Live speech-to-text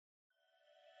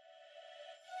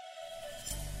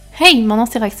Hey, mon nom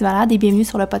c'est Roxy Valade et bienvenue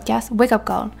sur le podcast Wake Up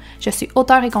Call. Je suis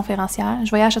auteure et conférencière, je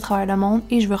voyage à travers le monde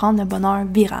et je veux rendre le bonheur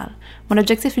viral. Mon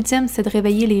objectif ultime, c'est de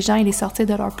réveiller les gens et les sortir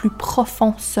de leur plus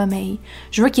profond sommeil.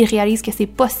 Je veux qu'ils réalisent que c'est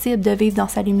possible de vivre dans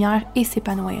sa lumière et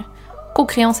s'épanouir.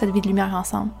 Co-créons cette vie de lumière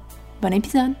ensemble. Bon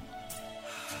épisode!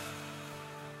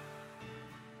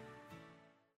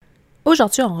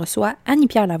 Aujourd'hui, on reçoit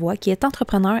Annie-Pierre Lavoie, qui est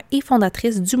entrepreneure et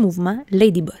fondatrice du mouvement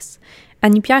Lady Boss.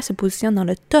 Annie-Pierre se positionne dans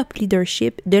le top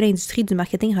leadership de l'industrie du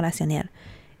marketing relationnel.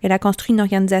 Elle a construit une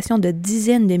organisation de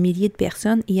dizaines de milliers de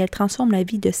personnes et elle transforme la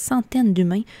vie de centaines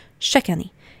d'humains chaque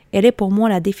année. Elle est pour moi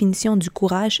la définition du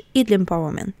courage et de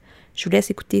l'empowerment. Je vous laisse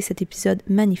écouter cet épisode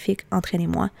magnifique entre elle et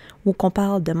moi, où on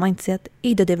parle de mindset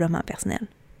et de développement personnel.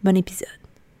 Bon épisode!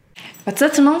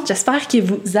 Salut tout le monde, j'espère que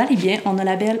vous allez bien. On a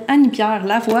la belle Annie-Pierre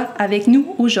Lavoie avec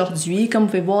nous aujourd'hui. Comme vous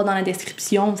pouvez voir dans la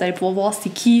description, vous allez pouvoir voir c'est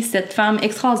qui cette femme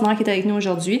extraordinaire qui est avec nous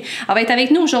aujourd'hui. Elle va être avec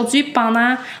nous aujourd'hui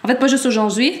pendant, en fait pas juste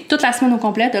aujourd'hui, toute la semaine au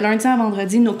complet, de lundi à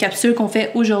vendredi. Nos capsules qu'on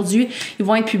fait aujourd'hui, ils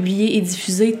vont être publiées et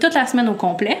diffusées toute la semaine au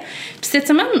complet. Puis cette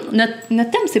semaine, notre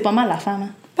thème, c'est pas mal la femme. Hein?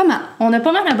 Pas mal. On a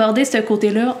pas mal abordé ce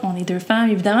côté-là. On est deux femmes,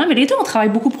 évidemment, mais les deux, on travaille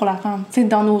beaucoup pour la femme. T'sais,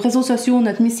 dans nos réseaux sociaux,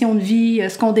 notre mission de vie,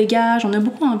 ce qu'on dégage, on a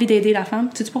beaucoup envie d'aider la femme.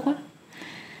 Sais-tu pourquoi?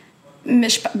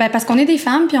 Parce qu'on est des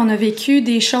femmes, puis on a vécu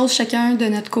des choses chacun de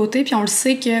notre côté, puis on le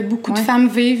sait que beaucoup de femmes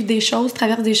vivent des choses,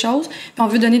 traversent des choses, puis on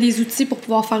veut donner des outils pour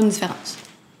pouvoir faire une différence.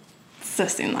 Ça,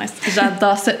 c'est nice.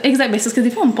 J'adore ça. Exact. Ben, c'est parce que des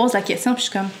fois, on me pose la question, puis je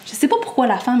suis comme, je sais pas pourquoi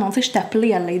la femme, on sait que je suis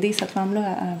appelée à l'aider, cette femme-là,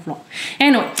 à vouloir.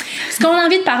 Anyway, ce qu'on a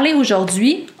envie de parler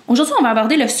aujourd'hui, on va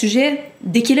aborder le sujet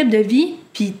d'équilibre de vie,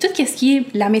 puis tout ce qui est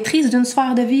la maîtrise d'une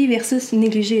sphère de vie versus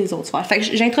négliger les autres sphères. Fait que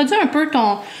j'introduis un peu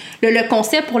le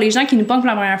concept pour les gens qui nous pognent pour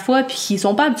la première fois puis qui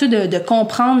sont pas habitués de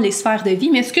comprendre les sphères de vie.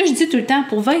 Mais ce que je dis tout le temps,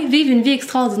 pour vivre une vie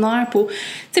extraordinaire, pour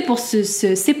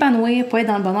s'épanouir, pour être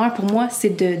dans le bonheur, pour moi,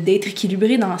 c'est d'être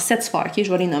équilibré dans 7 sphères. Okay?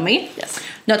 Je vais les nommer. Yes.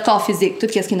 Notre corps physique, tout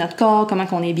ce qui est notre corps, comment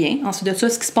on est bien. Ensuite de ça,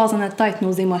 ce qui se passe dans notre tête,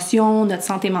 nos émotions, notre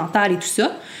santé mentale et tout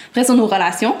ça. Après ça, nos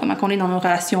relations, comment on est dans nos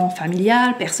relations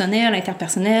familiales, personnelles,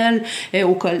 interpersonnelles,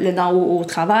 au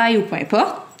travail ou peu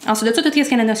importe. Ensuite de ça, tout ce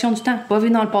qui est la notion du temps. Pas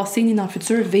vivre dans le passé ni dans le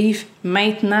futur, vivre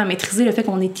maintenant, maîtriser le fait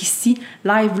qu'on est ici,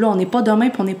 live là, on n'est pas demain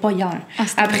puis on n'est pas hier.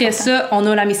 Après important. Ça, on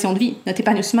a la mission de vie, notre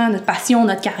épanouissement, notre passion,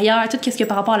 notre carrière, tout ce qui est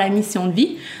par rapport à la mission de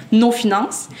vie, nos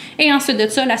finances, et ensuite de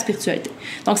ça, la spiritualité.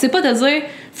 Donc, c'est pas de dire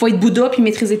faut être Bouddha puis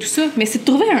maîtriser tout ça, mais c'est de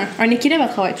trouver un équilibre à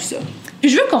travers tout ça.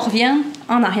 Puis je veux qu'on revienne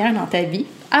en arrière dans ta vie.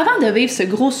 Avant de vivre ce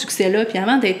gros succès-là, puis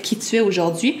avant d'être qui tu es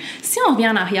aujourd'hui, si on revient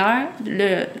en arrière,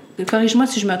 corrige-moi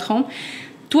si je me trompe,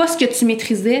 toi, ce que tu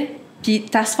maîtrisais, puis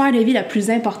ta sphère de vie la plus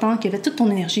importante, qui avait toute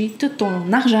ton énergie, tout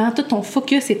ton argent, tout ton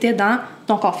focus, était dans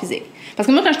ton corps physique. Parce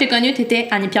que moi, quand je t'ai connue, t'étais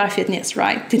Annie-Pierre Fitness,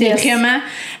 right? T'étais vraiment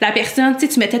la personne,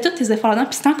 tu mettais tous tes efforts là-dedans,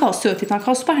 puis c'est encore ça. T'es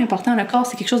encore super important. Le corps,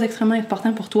 c'est quelque chose d'extrêmement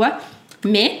important pour toi.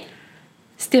 Mais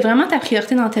c'était vraiment ta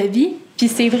priorité dans ta vie. Puis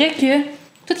c'est vrai que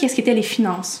tout ce qui était les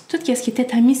finances, tout ce qui était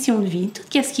ta mission de vie, tout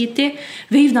ce qui était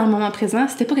vivre dans le moment présent,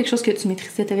 c'était pas quelque chose que tu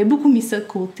maîtrisais. T'avais beaucoup mis ça de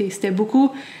côté. C'était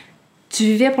beaucoup... Tu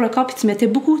vivais pour le corps puis tu mettais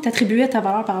beaucoup, t'attribuais ta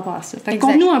valeur par rapport à ça. Fait que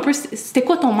conte-nous un peu, c'était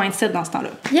quoi ton mindset dans ce temps-là?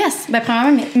 Yes! Ben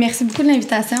premièrement, merci beaucoup de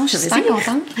l'invitation. Je suis super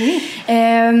contente. Oui.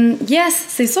 Yes!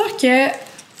 C'est sûr que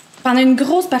pendant une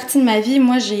grosse partie de ma vie,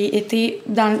 moi, j'ai été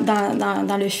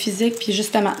dans le physique puis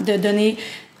justement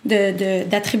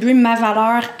d'attribuer ma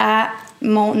valeur à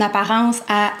mon apparence,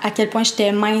 à quel point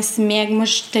j'étais mince, maigre. Moi,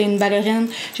 j'étais une ballerine.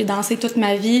 J'ai dansé toute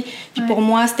ma vie. Puis pour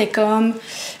moi, c'était comme...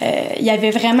 Il y avait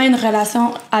vraiment une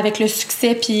relation avec le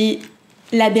succès puis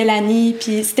la belle Annie.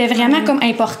 Puis c'était vraiment comme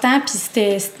important. Puis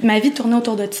ma vie tournait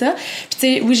autour de ça. Puis tu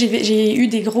sais, oui, j'ai eu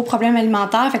des gros problèmes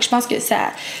alimentaires. Fait que je pense que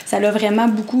ça l'a vraiment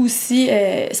beaucoup aussi...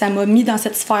 ça m'a mis dans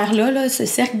cette sphère-là, là, ce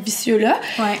cercle vicieux-là.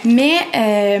 Ouais.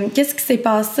 Mais qu'est-ce qui s'est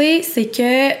passé? C'est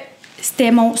que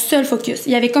c'était mon seul focus.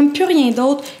 Il y avait comme plus rien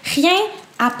d'autre. Rien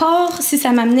à part si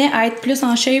ça m'amenait à être plus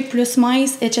en shape, plus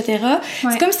mince, etc. Ouais.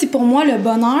 C'est comme si pour moi, le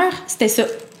bonheur, c'était ça.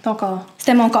 Ton corps.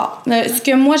 C'était mon corps. Ce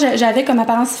que moi, j'avais comme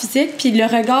apparence physique, puis le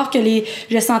regard que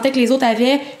je sentais que les autres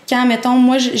avaient quand, mettons,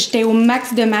 moi, j'étais au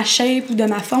max de ma shape ou de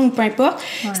ma forme ou peu importe.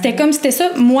 Ouais. C'était ça,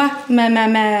 moi,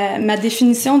 ma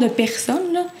définition de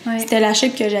personne, là. Ouais. C'était la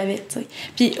shape que j'avais, tu sais.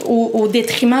 Puis au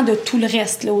détriment de tout le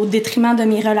reste, là, au détriment de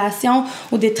mes relations,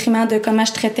 au détriment de comment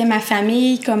je traitais ma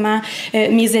famille, comment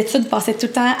mes études passaient tout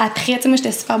le temps après. Tu sais, moi,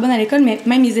 j'étais super bonne à l'école, mais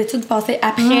même mes études passaient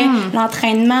après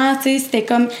l'entraînement, tu sais. C'était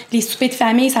comme les soupers de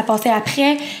famille, ça passait après.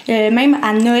 après, même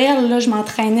à Noël, là, je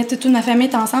m'entraînais. Toute ma famille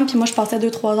était ensemble, puis moi, je passais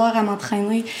 2-3 heures à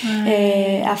m'entraîner,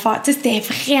 à faire... Tu sais, c'était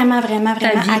vraiment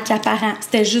accaparant.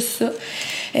 C'était juste ça.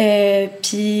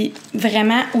 Puis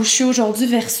vraiment, où je suis aujourd'hui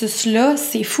versus là,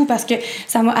 c'est fou parce que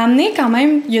ça m'a amené quand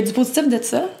même... Il y a du positif de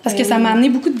ça, parce que ça m'a amené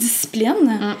beaucoup de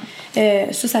discipline.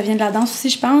 Ça vient de la danse aussi,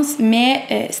 je pense,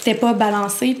 mais c'était pas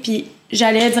balancé, puis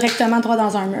j'allais directement droit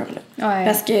dans un mur, là,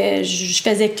 parce que je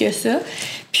faisais que ça.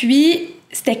 Puis,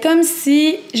 c'était comme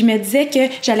si je me disais que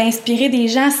j'allais inspirer des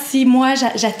gens si moi,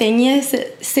 j'atteignais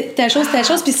telle chose,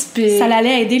 puis ça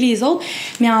allait aider les autres.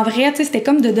 Mais en vrai, tu sais, c'était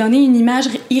comme de donner une image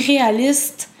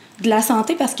irréaliste de la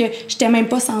santé parce que j'étais même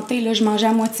pas santé, là. Je mangeais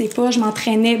à moitié pas, je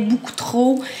m'entraînais beaucoup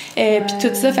trop, puis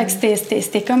tout ça. Fait que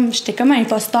j'étais comme un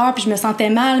imposteur, puis je me sentais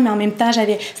mal, mais en même temps,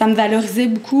 ça me valorisait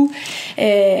beaucoup. Tu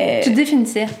te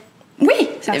définissais. Oui,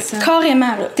 carrément.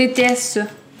 Là. T'étais ça.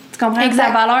 Tu comprends? Exact.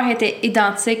 Que ta valeur était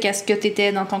identique à ce que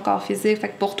t'étais dans ton corps physique. Fait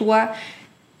que pour toi,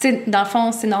 tu sais, dans le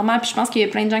fond, c'est normal. Puis je pense qu'il y a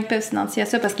plein de gens qui peuvent s'identifier à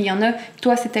ça parce qu'il y en a,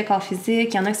 toi, c'était corps physique.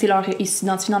 Il y en a ils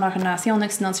s'identifient dans leur relation. Il y en a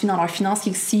qui s'identifient dans leurs finances.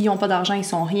 S'ils n'ont pas d'argent, ils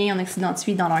sont rien. Il y en a qui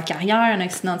s'identifient dans leur carrière. Il y en a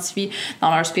qui s'identifient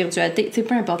dans leur spiritualité. Tu sais,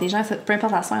 peu importe les gens, peu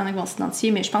importe la sphère, il y en a qui vont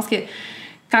s'identifier. Mais je pense que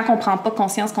quand on prend pas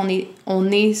conscience qu'on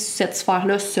est cette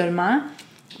sphère-là seulement,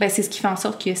 ben c'est ce qui fait en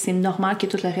sorte que c'est normal que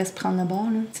tout le reste prenne le bord.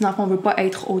 Dans le fond, on veut pas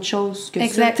être autre chose que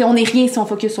exact. Ça. On n'est rien si on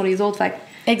focus sur les autres. Fait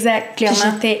exact. Clairement.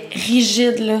 J'étais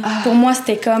rigide, là. Pour moi,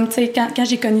 c'était comme, tu sais, quand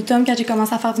j'ai connu Tom, quand j'ai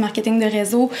commencé à faire du marketing de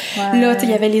réseau, là, tu sais,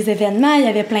 il y avait les événements, il y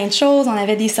avait plein de choses, on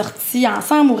avait des sorties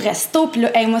ensemble au resto, puis là,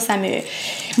 moi,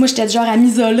 j'étais du genre à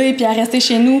m'isoler, puis à rester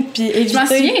chez nous, puis éviter...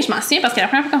 Je m'en souviens, parce que la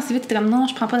première fois qu'on s'est vu, t'étais comme, non,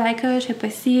 je prends pas d'alcool, je fais pas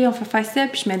ci, on fait faire ça,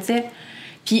 puis je me disais...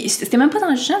 Puis c'était même pas dans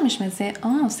le jugement, mais je me disais,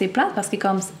 oh, c'est plate parce que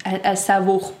comme elle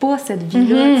savoure pas cette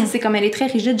vie-là. C'est comme elle est très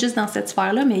rigide juste dans cette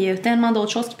sphère-là, mais il y a tellement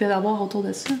d'autres choses qui peuvent avoir autour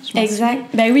de ça. Exact.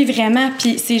 Ben oui, vraiment.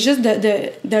 Puis c'est juste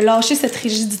de lâcher cette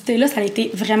rigidité-là, ça a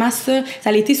été vraiment ça. Ça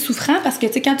a été souffrant parce que,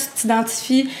 tu sais, quand tu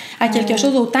t'identifies à quelque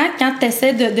chose autant, quand tu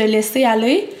essaies de laisser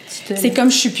aller, c'est comme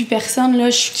je suis plus personne,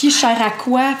 là. Je suis qui, je sers à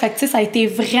quoi? Fait que, tu sais, ça a été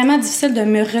vraiment difficile de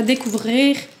me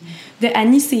redécouvrir. De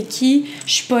Annie, c'est qui?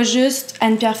 Je suis pas juste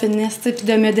Anne-Pierre Fitness, tu sais, puis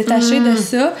de me détacher de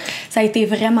ça, ça a été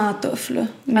vraiment tough, là.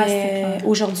 Mais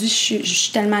aujourd'hui, je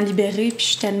suis tellement libérée, puis je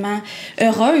suis tellement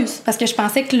heureuse, parce que je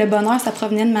pensais que le bonheur, ça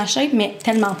provenait de ma shape, mais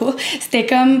tellement pas. C'était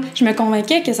comme, je me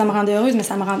convainquais que ça me rendait heureuse, mais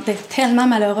ça me rendait tellement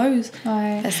malheureuse.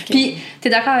 Puis, t'es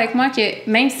d'accord avec moi que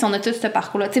même si on a tout ce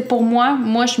parcours-là, tu sais, pour moi,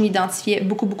 je m'identifiais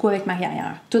beaucoup, beaucoup avec ma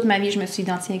carrière. Toute ma vie, je me suis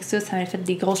identifiée avec ça. Ça m'a fait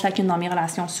des grosses lacunes dans mes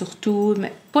relations, surtout.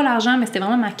 Mais, pas l'argent, mais c'était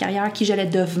vraiment ma carrière qui j'allais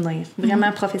devenir,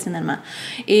 vraiment professionnellement.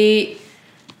 Et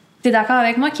t'es d'accord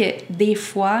avec moi que des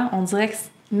fois, on dirait que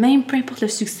même peu importe le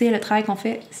succès, le travail qu'on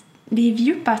fait, les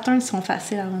vieux patterns sont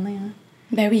faciles à revenir. Hein?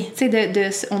 Ben oui. Tu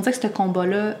sais, on dirait que ce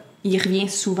combat-là, il revient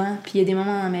souvent, puis il y a des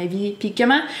moments dans ma vie. Puis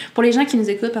comment, pour les gens qui nous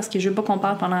écoutent, parce que je veux pas qu'on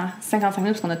parle pendant 55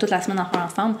 minutes, parce qu'on a toute la semaine à faire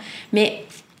ensemble, mais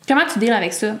comment tu deals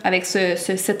avec ça, avec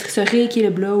ce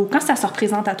rééquilibre-là, ou quand ça se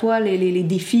représente à toi, les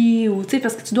défis, ou tu sais,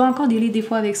 parce que tu dois encore dealer des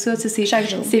fois avec ça, tu sais, c'est chaque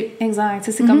jour. C'est exact,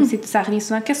 c'est comme ça revient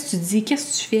souvent. Qu'est-ce que tu dis,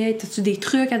 qu'est-ce que tu fais, as-tu des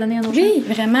trucs à donner à nos gens? Oui,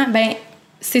 vraiment. Ben,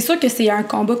 c'est sûr que c'est un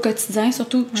combat quotidien,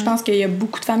 surtout. Je pense qu'il y a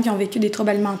beaucoup de femmes qui ont vécu des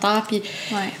troubles alimentaires, puis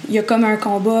il y a comme un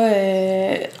combat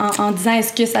en disant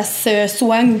est-ce que ça se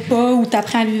soigne ou pas, ou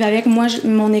t'apprends à vivre avec. Moi,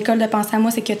 mon école de pensée à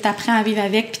moi, c'est que t'apprends à vivre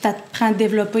avec, puis t'apprends à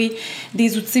développer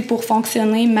des outils pour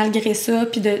fonctionner malgré ça,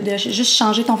 puis de juste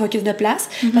changer ton focus de place.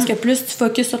 Parce que plus tu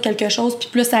focuses sur quelque chose, puis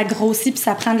plus ça grossit, puis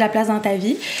ça prend de la place dans ta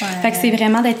vie. Fait que c'est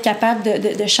vraiment d'être capable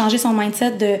de changer son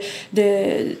mindset,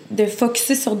 de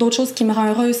focuser sur d'autres choses qui me rend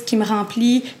heureuse, qui me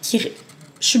remplit. Je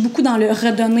suis beaucoup dans le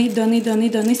redonner,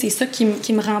 donner. C'est ça qui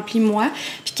me remplit, moi.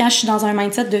 Puis quand je suis dans un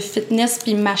mindset de fitness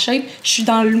puis ma shape, je suis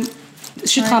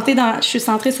je suis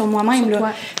centrée sur moi-même. Sur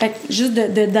là. Fait que juste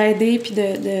d'aider puis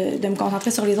de me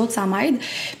concentrer sur les autres, ça m'aide.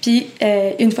 Puis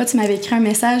une fois, tu m'avais écrit un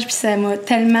message, puis ça m'a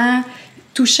tellement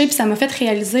touchée, puis ça m'a fait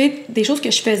réaliser des choses que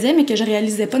je faisais, mais que je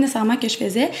réalisais pas nécessairement que je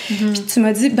faisais. Puis tu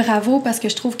m'as dit bravo parce que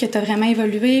je trouve que tu as vraiment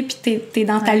évolué, puis t'es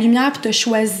dans ta lumière, puis t'as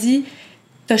choisi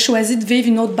de vivre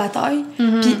une autre bataille.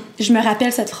 Puis je me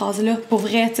rappelle cette phrase-là. Pour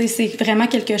vrai, tu sais, c'est vraiment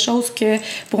quelque chose que,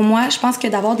 pour moi, je pense que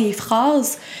d'avoir des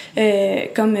phrases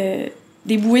comme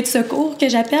des bouées de secours, que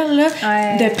j'appelle, là,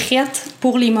 de prête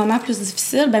pour les moments plus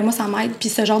difficiles, ben moi, ça m'aide. Puis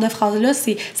ce genre de phrase-là,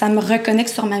 ça me reconnecte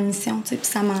sur ma mission, tu sais, puis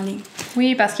ça m'enligne.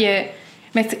 Oui, parce que...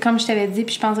 Mais comme je t'avais dit,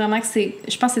 puis je pense vraiment que c'est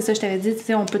ça que je t'avais dit, tu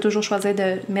sais, on peut toujours choisir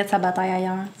de mettre sa bataille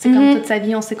ailleurs. C'est comme toute sa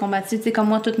vie, on s'est combattu. Tu sais, comme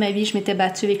moi, toute ma vie, je m'étais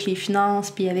battue avec les finances,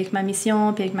 puis avec ma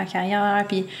mission, puis avec ma carrière,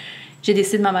 puis j'ai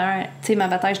décidé de ma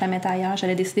bataille, je la mettais ailleurs.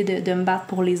 J'allais décider de me battre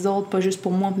pour les autres, pas juste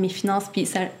pour moi, pour mes finances. Puis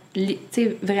ça,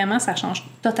 vraiment, ça change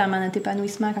totalement notre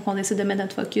épanouissement quand on décide de mettre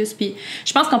notre focus. Puis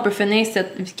je pense qu'on peut finir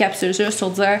cette capsule-là sur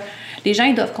dire, les gens,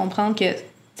 ils doivent comprendre que, tu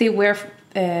sais, where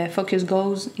focus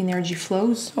goes, energy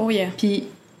flows. Oh yeah. Puis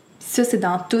ça, c'est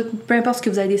dans tout. Peu importe ce que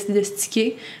vous avez décidé de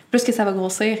sticker, plus que ça va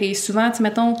grossir. Et souvent,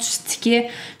 mettons, tu stickais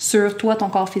sur toi, ton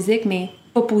corps physique, mais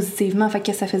pas positivement. Fait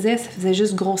que ça faisait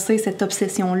juste grossir cette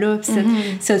obsession-là, puis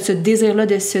ce désir-là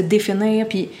de se définir.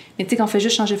 Puis, mais tu sais, quand on fait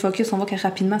juste changer de focus, on voit que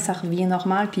rapidement, ça revient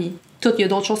normal. Puis il y a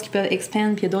d'autres choses qui peuvent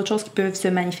expand, puis il y a d'autres choses qui peuvent se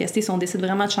manifester. Si on décide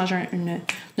vraiment de changer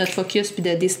notre focus, puis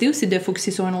de décider aussi de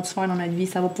focuser sur une autre sphère dans notre vie,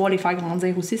 ça va pouvoir les faire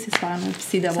grandir aussi, ces sphères-là, puis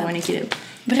c'est d'avoir un équilibre.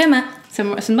 Vraiment. C'est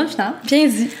une bonne finale. Bien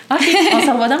dit. OK, on se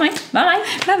revoit demain.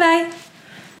 Bye-bye. Bye-bye.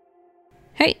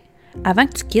 Hey! Avant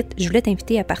que tu quittes, je voulais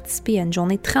t'inviter à participer à une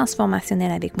journée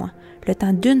transformationnelle avec moi. Le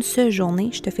temps d'une seule journée,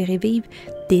 je te ferai vivre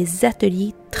des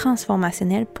ateliers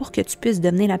transformationnels pour que tu puisses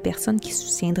devenir la personne qui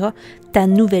soutiendra ta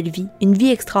nouvelle vie, une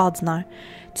vie extraordinaire.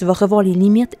 Tu vas revoir les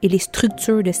limites et les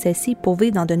structures de celle-ci pour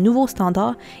vivre dans de nouveaux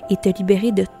standards et te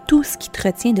libérer de tout ce qui te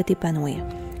retient de t'épanouir.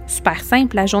 Super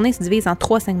simple, la journée se divise en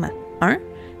 3 segments. 1.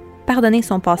 Pardonner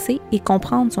son passé et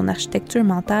comprendre son architecture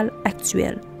mentale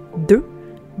actuelle. 2.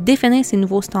 Définir ses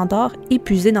nouveaux standards et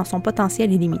puiser dans son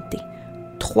potentiel illimité.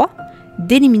 3.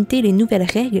 Délimiter les nouvelles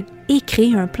règles et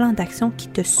créer un plan d'action qui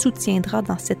te soutiendra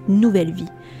dans cette nouvelle vie.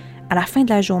 À la fin de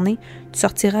la journée, tu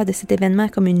sortiras de cet événement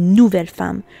comme une nouvelle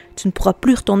femme. Tu ne pourras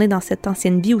plus retourner dans cette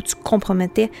ancienne vie où tu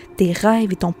compromettais tes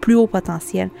rêves et ton plus haut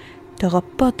potentiel. Tu n'auras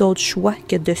pas d'autre choix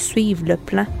que de suivre le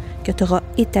plan que tu auras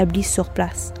établi sur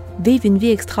place. Vivre une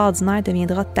vie extraordinaire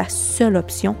deviendra ta seule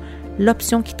option,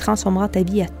 l'option qui transformera ta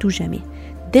vie à tout jamais.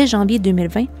 Dès janvier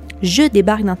 2020, je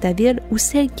débarque dans ta ville ou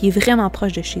celle qui est vraiment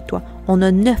proche de chez toi. On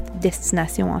a 9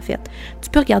 destinations en fait. Tu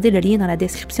peux regarder le lien dans la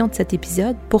description de cet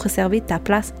épisode pour réserver ta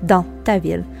place dans ta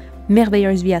ville.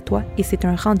 Merveilleuse vie à toi et c'est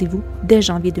un rendez-vous dès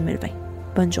janvier 2020.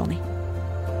 Bonne journée.